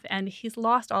 9.5, and he's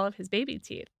lost all of his baby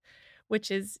teeth,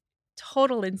 which is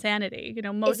total insanity.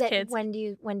 Most kids. When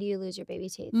do you lose your baby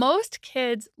teeth? Most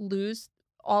kids lose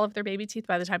all of their baby teeth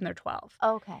by the time they're 12.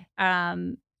 Okay.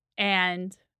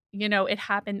 And it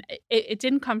happened. It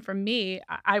didn't come from me.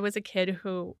 I was a kid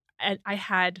who. And I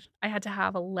had to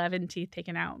have 11 teeth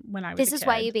taken out when I was a kid. This is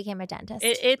why you became a dentist.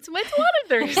 It's a lot of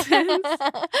the reasons.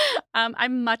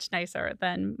 I'm much nicer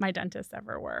than my dentists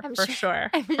ever were, for sure.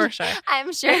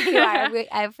 I'm sure you are.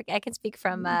 I can speak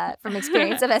from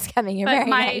experience of us coming here. Very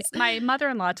nice. My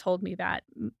mother-in-law told me that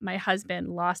my husband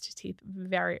lost his teeth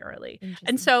very early.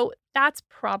 And so that's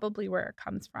probably where it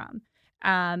comes from.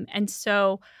 And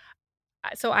so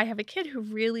I have a kid who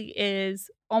really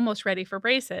is almost ready for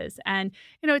braces. And,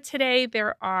 today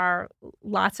there are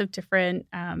lots of different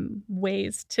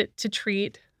ways to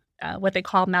treat what they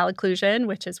call malocclusion,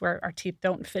 which is where our teeth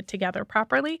don't fit together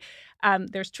properly.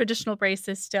 There's traditional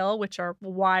braces still, which are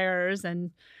wires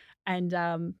and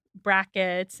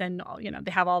brackets, and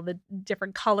they have all the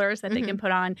different colors that they can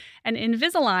put on. And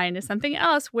Invisalign is something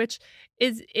else, which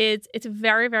it's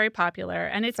very, very popular,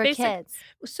 and it's for kids.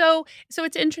 So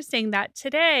it's interesting that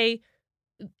today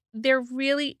there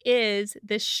really is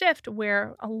this shift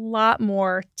where a lot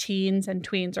more teens and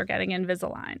tweens are getting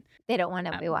Invisalign. They don't want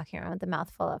to be walking around with a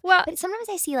mouth full of. Well, but sometimes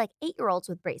I see like 8-year-olds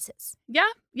with braces.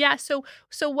 Yeah. So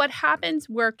what happens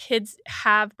where kids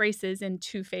have braces in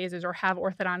 2 phases, or have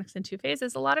orthodontics in 2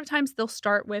 phases? A lot of times they'll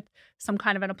start with some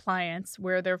kind of an appliance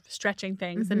where they're stretching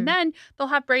things, and then they'll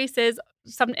have braces.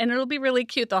 And it'll be really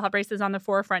cute. They'll have braces on the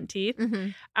 4 front teeth.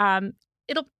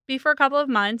 It'll be for a couple of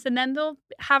months, and then they'll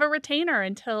have a retainer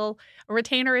until a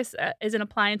retainer is an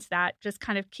appliance that just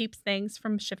kind of keeps things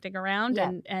from shifting around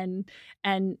Yeah.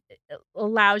 and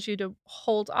allows you to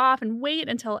hold off and wait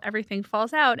until everything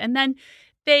falls out. And then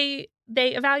they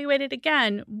evaluate it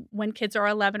again when kids are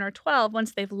 11 or 12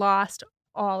 once they've lost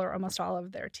all or almost all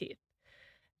of their teeth.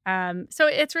 So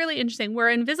it's really interesting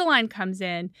where Invisalign comes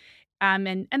in,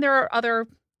 and there are other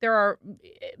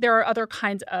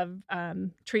kinds of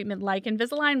treatment like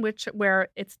Invisalign, where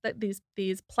it's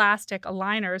these plastic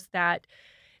aligners that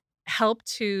help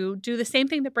to do the same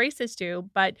thing that braces do,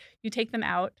 but you take them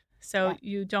out. So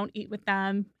you don't eat with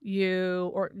them.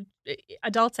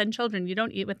 Adults and children, you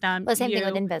don't eat with them. Well, same thing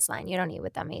with Invisalign. You don't eat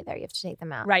with them either. You have to take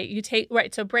them out. Right.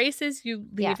 So braces you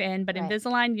leave in, but right.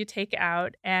 Invisalign you take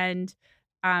out, and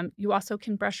you also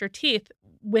can brush your teeth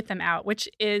with them out, which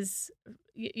is,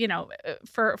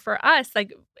 for us,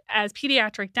 like as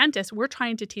pediatric dentists, we're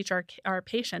trying to teach our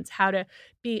patients how to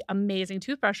be amazing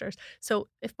toothbrushers. So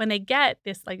when they get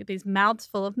these mouths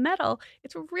full of metal,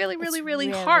 it's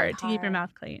really hard to keep your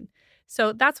mouth clean.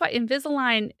 So that's why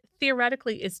Invisalign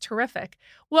theoretically is terrific.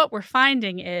 What we're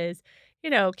finding is,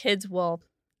 kids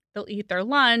they'll eat their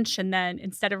lunch, and then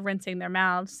instead of rinsing their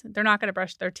mouths, they're not going to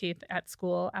brush their teeth at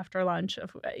school after lunch.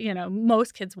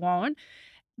 Most kids won't.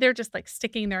 They're just like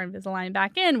sticking their Invisalign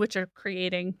back in, which are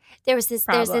creating There's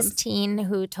problems. this teen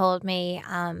who told me,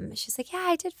 she's like, yeah,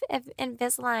 I did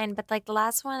Invisalign, but like the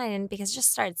last one I didn't because it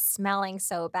just started smelling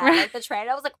so bad. Like the tray,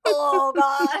 I was like, oh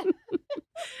God.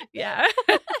 Yeah.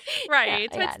 Right.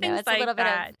 Yeah, So it's it's a little bit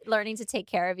of learning to take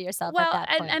care of yourself at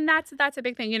that point. And that's a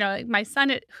big thing. Like my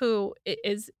son,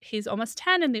 he's almost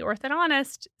 10, and the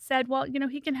orthodontist said, well,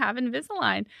 he can have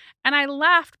Invisalign. And I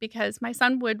laughed because my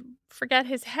son would forget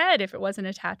his head if it wasn't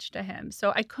attached to him.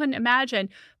 So I couldn't imagine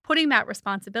putting that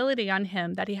responsibility on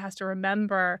him that he has to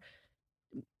remember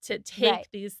to take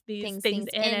these things in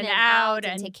and out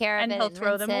and take care of it, he'll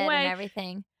throw them away and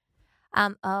everything.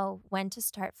 When to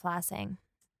start flossing?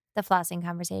 The flossing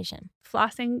conversation.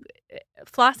 Flossing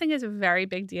is a very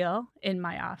big deal in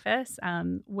my office.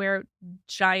 We're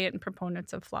giant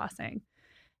proponents of flossing.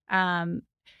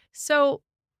 So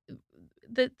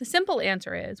the simple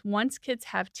answer is once kids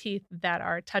have teeth that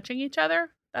are touching each other,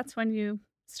 that's when you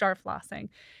start flossing.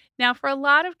 Now, for a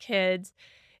lot of kids,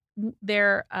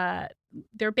 their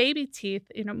baby teeth,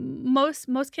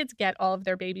 most kids get all of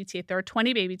their baby teeth. There are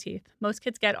 20 baby teeth. Most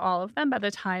kids get all of them by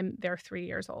the time they're 3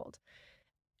 years old.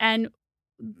 And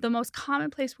the most common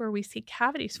place where we see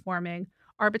cavities forming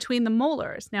are between the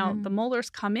molars. Now, the molars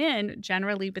come in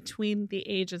generally between the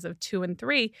ages of 2 and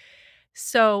 3.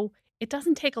 So it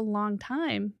doesn't take a long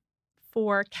time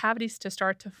for cavities to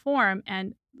start to form.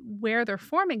 And where they're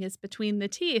forming is between the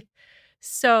teeth.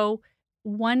 So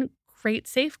one great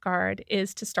safeguard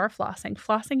is to start flossing.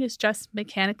 Flossing is just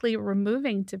mechanically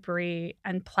removing debris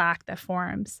and plaque that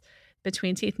forms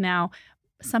between teeth. Now,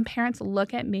 some parents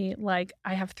look at me like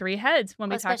I have 3 heads when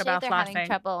we talk about if they're flossing. having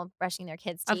trouble brushing their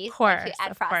kids' teeth. Of course, you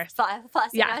add of course.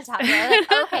 flossing on top of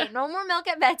it. Like, okay, no more milk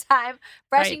at bedtime.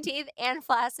 Brushing teeth and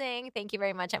flossing. Thank you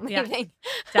very much. I'm leaving.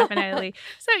 Definitely.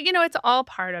 So, it's all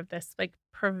part of this like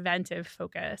preventive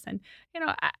focus. And,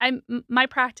 my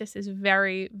practice is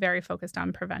very, very focused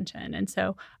on prevention. And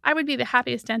so I would be the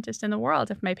happiest dentist in the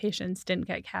world if my patients didn't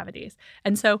get cavities.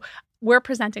 And so we're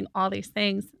presenting all these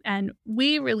things, and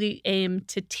we really aim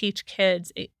to teach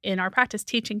kids in our practice,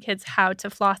 teaching kids how to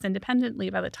floss independently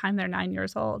by the time they're 9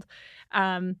 years old.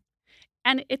 And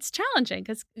it's challenging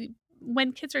because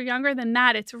when kids are younger than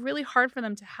that, it's really hard for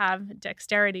them to have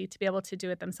dexterity to be able to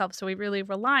do it themselves. So we really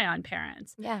rely on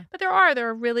parents. Yeah. But there are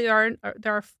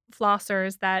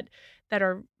flossers that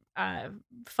are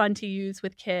fun to use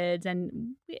with kids,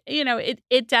 and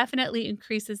it definitely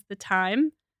increases the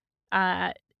time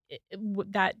that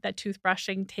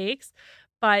toothbrushing takes,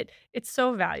 but it's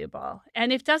so valuable.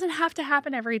 And it doesn't have to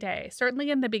happen every day. Certainly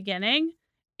in the beginning,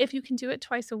 if you can do it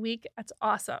twice a week, that's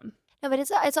awesome. No, but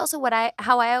it's also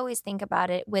how I always think about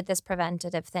it with this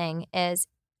preventative thing is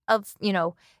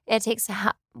it takes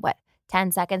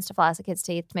 10 seconds to floss a kid's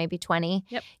teeth, maybe 20,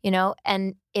 Yep.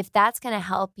 And if that's going to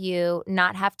help you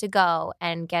not have to go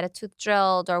and get a tooth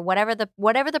drilled or whatever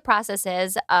the process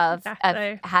is of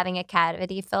having a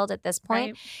cavity filled at this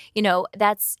point,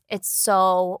 it's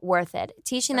so worth it.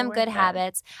 Teaching them good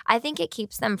habits. I think it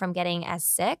keeps them from getting as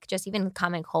sick, just even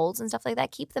common colds and stuff like that.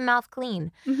 Keep the mouth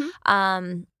clean.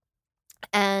 Mm-hmm.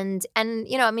 And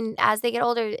as they get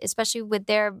older, especially with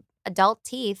their adult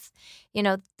teeth,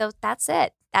 that's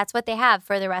it. That's what they have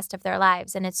for the rest of their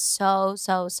lives. And it's so,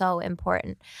 so, so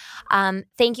important.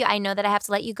 Thank you. I know that I have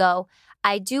to let you go.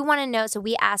 I do want to know, so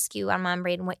we ask you on Mom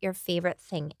Brain what your favorite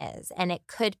thing is. And it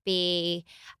could be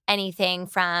anything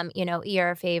from,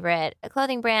 your favorite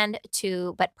clothing brand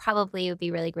but probably it would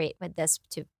be really great with this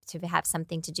to have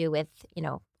something to do with,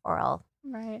 oral,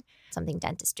 Right. something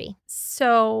dentistry.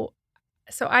 So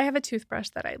I have a toothbrush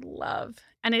that I love,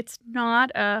 and it's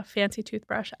not a fancy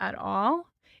toothbrush at all.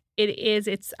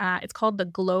 It's called the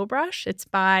Glow Brush. It's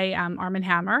by Arm &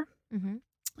 Hammer. Mm-hmm.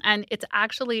 And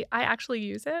I actually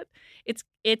use it.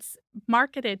 It's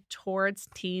marketed towards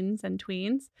teens and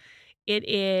tweens. It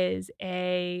is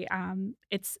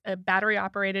it's a battery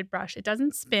operated brush. It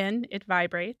doesn't spin, it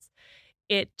vibrates.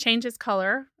 It changes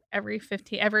color every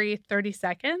 30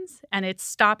 seconds, and it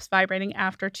stops vibrating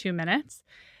after 2 minutes.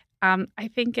 I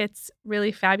think it's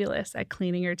really fabulous at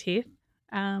cleaning your teeth.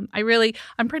 I'm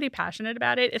pretty passionate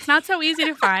about it. It's not so easy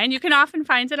to find. You can often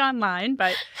find it online,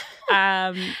 but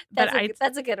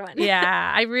that's a good one.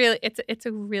 Yeah, it's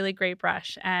a really great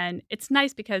brush, and it's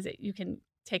nice because you can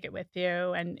take it with you,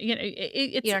 and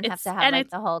you don't have to have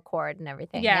the whole cord and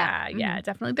everything. Yeah,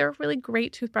 definitely. There are really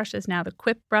great toothbrushes now. The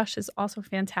Quip brush is also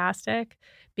fantastic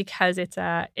because it's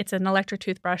an electric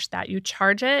toothbrush that you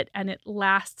charge it and it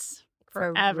lasts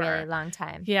forever. For a really long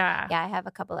time. Yeah. Yeah, I have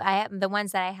a couple. I have the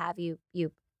ones that I have you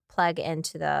plug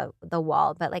into the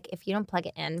wall, but if you don't plug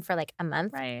it in for a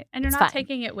month. Right. And you're not fine.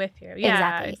 taking it with you.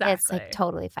 Yeah, exactly. It's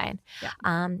totally fine.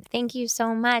 Yeah. Thank you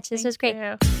so much. This was great.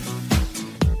 You.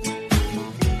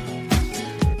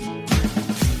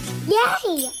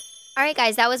 Yay! All right,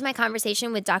 guys, that was my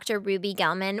conversation with Dr. Ruby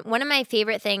Gelman. One of my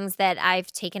favorite things that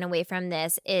I've taken away from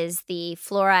this is the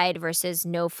fluoride versus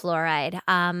no fluoride.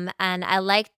 And I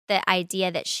like the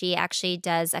idea that she actually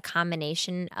does a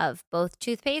combination of both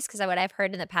toothpaste, because what I've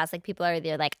heard in the past, people are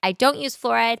either I don't use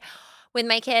fluoride with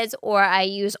my kids, or I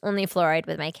use only fluoride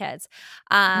with my kids.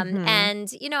 And I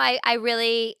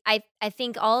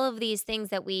think all of these things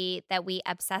that we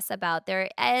obsess about, there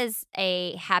is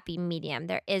a happy medium.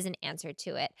 There is an answer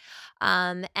to it.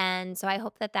 And so I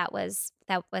hope that was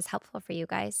helpful for you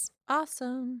guys.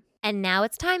 Awesome. And now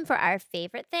it's time for our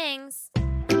favorite things.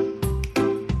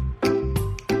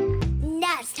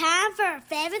 Now it's time for our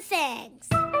favorite things.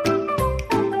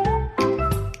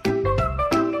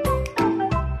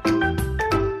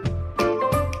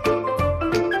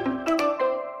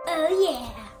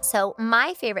 So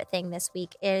my favorite thing this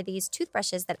week are these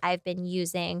toothbrushes that I've been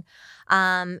using.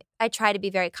 I try to be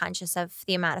very conscious of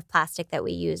the amount of plastic that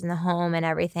we use in the home and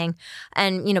everything.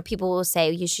 And, people will say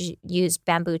you should use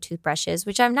bamboo toothbrushes,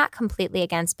 which I'm not completely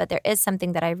against, but there is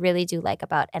something that I really do like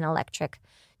about an electric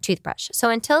toothbrush. So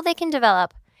until they can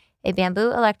develop a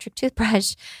bamboo electric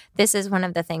toothbrush, this is one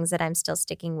of the things that I'm still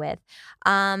sticking with.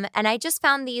 And I just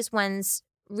found these ones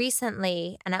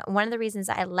recently, and one of the reasons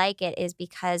I like it is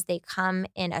because they come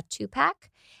in a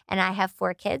 2-pack, and I have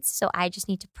 4 kids, so I just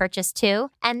need to purchase 2,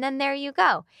 and then there you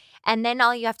go. And then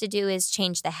all you have to do is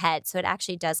change the head, so it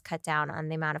actually does cut down on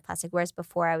the amount of plastic. Whereas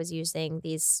before I was using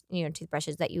these,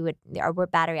 toothbrushes that were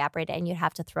battery operated, and you'd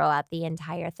have to throw out the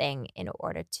entire thing in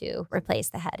order to replace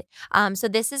the head. So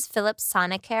this is Philips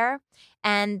Sonicare,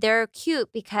 and they're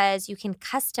cute because you can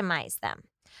customize them.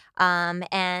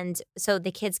 And so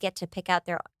the kids get to pick out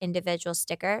their individual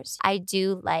stickers. I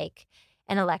do like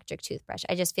an electric toothbrush.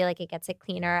 I just feel like it gets it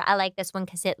cleaner. I like this one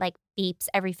because it beeps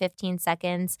every 15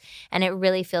 seconds, and it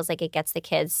really feels like it gets the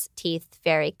kids' teeth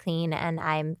very clean, and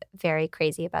I'm very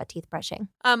crazy about teeth brushing.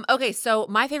 Okay, so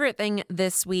my favorite thing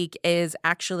this week is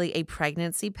actually a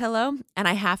pregnancy pillow, and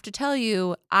I have to tell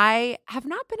you, I have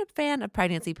not been a fan of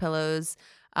pregnancy pillows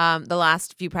the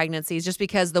last few pregnancies, just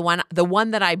because the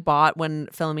one that I bought when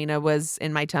Philomena was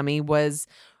in my tummy was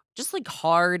just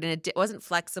hard, and it wasn't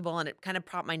flexible, and it kind of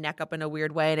propped my neck up in a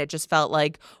weird way, and it just felt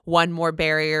like one more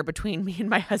barrier between me and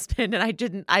my husband.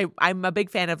 And I'm a big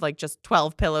fan of just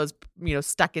 12 pillows,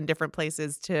 stuck in different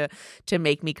places to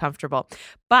make me comfortable.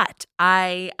 But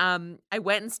I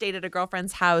went and stayed at a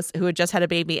girlfriend's house who had just had a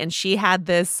baby, and she had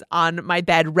this on my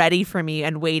bed ready for me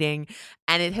and waiting.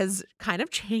 And it has kind of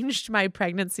changed my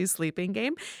pregnancy sleeping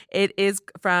game. It is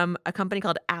from a company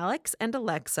called Alex and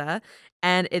Alexa,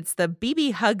 and it's the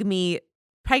BB Hug Me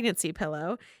pregnancy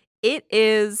pillow. It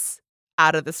is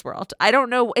out of this world. I don't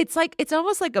know. It's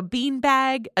almost like a bean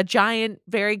bag, a giant,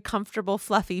 very comfortable,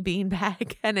 fluffy bean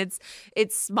bag. And it's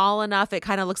small enough. It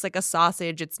kind of looks like a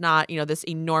sausage. It's not, this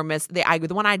enormous. The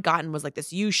one I'd gotten was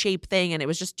this U-shaped thing, and it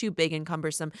was just too big and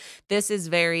cumbersome. This is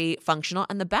very functional.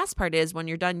 And the best part is when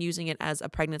you're done using it as a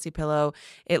pregnancy pillow,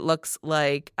 it looks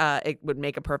like it would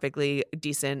make a perfectly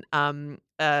decent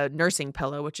nursing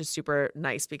pillow, which is super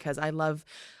nice because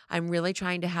I'm really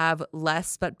trying to have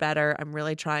less but better. I'm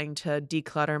really trying to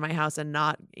declutter my house and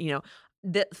not,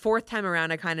 the fourth time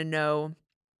around,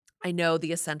 I know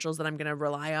the essentials that I'm going to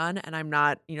rely on, and I'm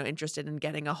not, interested in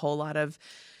getting a whole lot of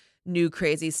new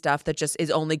crazy stuff that just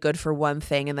is only good for one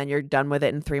thing, and then you're done with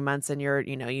it in 3 months and you're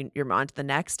on to the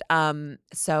next.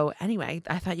 So anyway,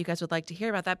 I thought you guys would like to hear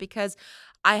about that, because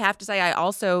I have to say I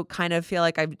also kind of feel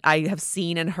like I have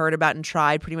seen and heard about and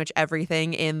tried pretty much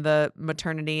everything in the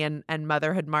maternity and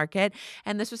motherhood market,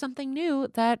 and this was something new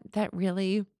that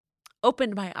really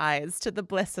opened my eyes to the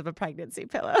bliss of a pregnancy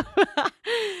pillow.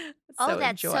 Oh,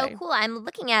 that's so cool. I'm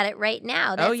looking at it right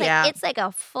now. That's yeah. It's like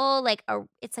a full,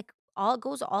 it's like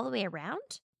goes all the way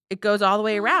around. It goes all the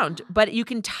way around, but you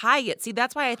can tie it. See,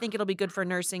 that's why I think it'll be good for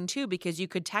nursing too, because you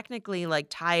could technically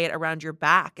tie it around your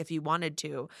back if you wanted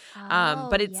to.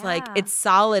 But it's it's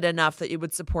solid enough that it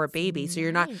would support baby. So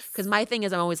you're not, because my thing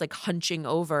is I'm always hunching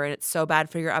over, and it's so bad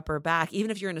for your upper back,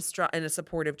 even if you're in a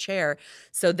supportive chair.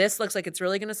 So this looks like it's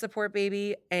really going to support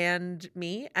baby and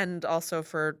me, and also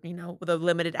for, the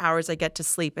limited hours I get to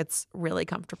sleep, it's really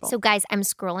comfortable. So guys, I'm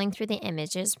scrolling through the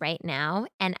images right now,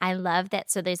 and I love that.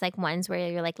 So there's ones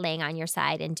where you're laying on your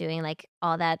side and doing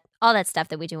all that stuff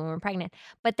that we do when we're pregnant.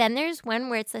 But then there's one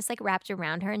where it's just wrapped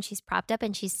around her, and she's propped up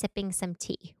and she's sipping some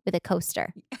tea with a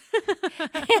coaster.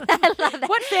 I love that.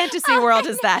 What fantasy world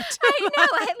is that? I know.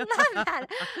 I love that.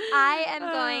 I am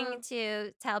going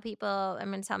to tell people,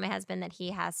 I'm going to tell my husband that he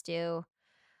has to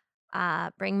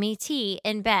bring me tea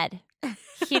in bed.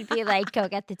 He'd be like, go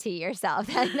get the tea yourself.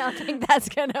 I don't think that's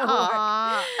going to work.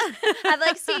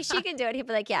 I'm see, she can do it. He'd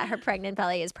be like, yeah, her pregnant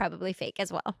belly is probably fake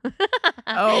as well.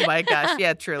 Oh my gosh.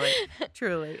 Yeah, truly.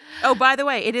 Truly. Oh, by the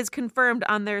way, it is confirmed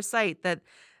on their site that,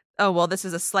 this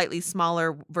is a slightly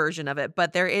smaller version of it,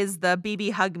 but there is the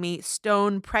BB Hug Me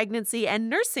Stone Pregnancy and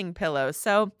Nursing Pillow.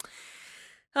 So,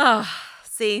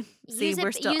 see,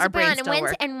 our brains still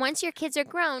work. And once your kids are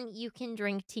grown, you can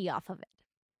drink tea off of it.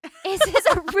 This is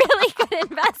a really good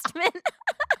investment.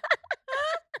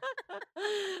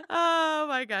 Oh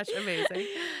my gosh, amazing.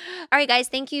 All right, guys,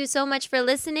 thank you so much for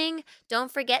listening. Don't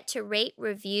forget to rate,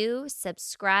 review,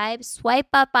 subscribe, swipe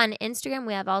up on Instagram.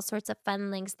 We have all sorts of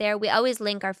fun links there. We always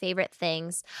link our favorite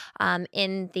things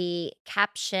in the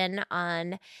caption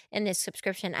in this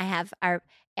subscription. My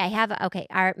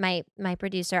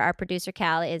producer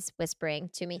Cal is whispering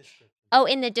to me. Oh,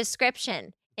 in the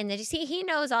description. He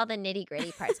knows all the nitty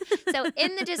gritty parts. So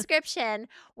in the description,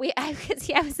 I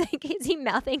was like, is he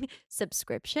mouthing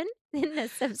subscription in the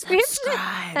subscription?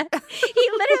 Subscribe. He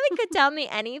literally could tell me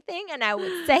anything, and I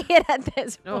would say it at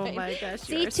this point. Oh my gosh,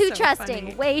 see, too trusting,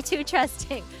 funny. Way too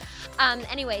trusting.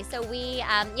 Anyway, so we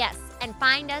yes, and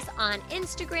find us on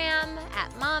Instagram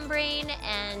at MomBrain,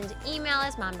 and email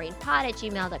us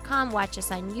mombrainpod@gmail.com. Watch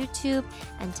us on YouTube,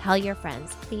 and tell your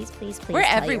friends. Please, please, please. We're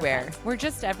everywhere. We're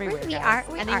just everywhere. We are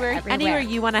everywhere. Anywhere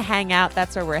you want to hang out,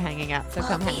 that's where we're hanging out. So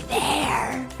come be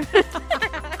there.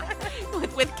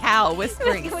 with Cal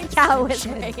whispering. With Cal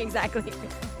whispering, exactly.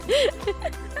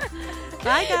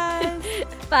 Bye, guys.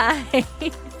 Bye.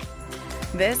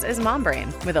 This is Mom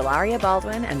Brain with Ilaria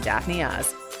Baldwin and Daphne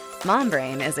Oz. Mom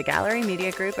Brain is a Gallery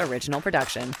Media Group original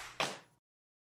production.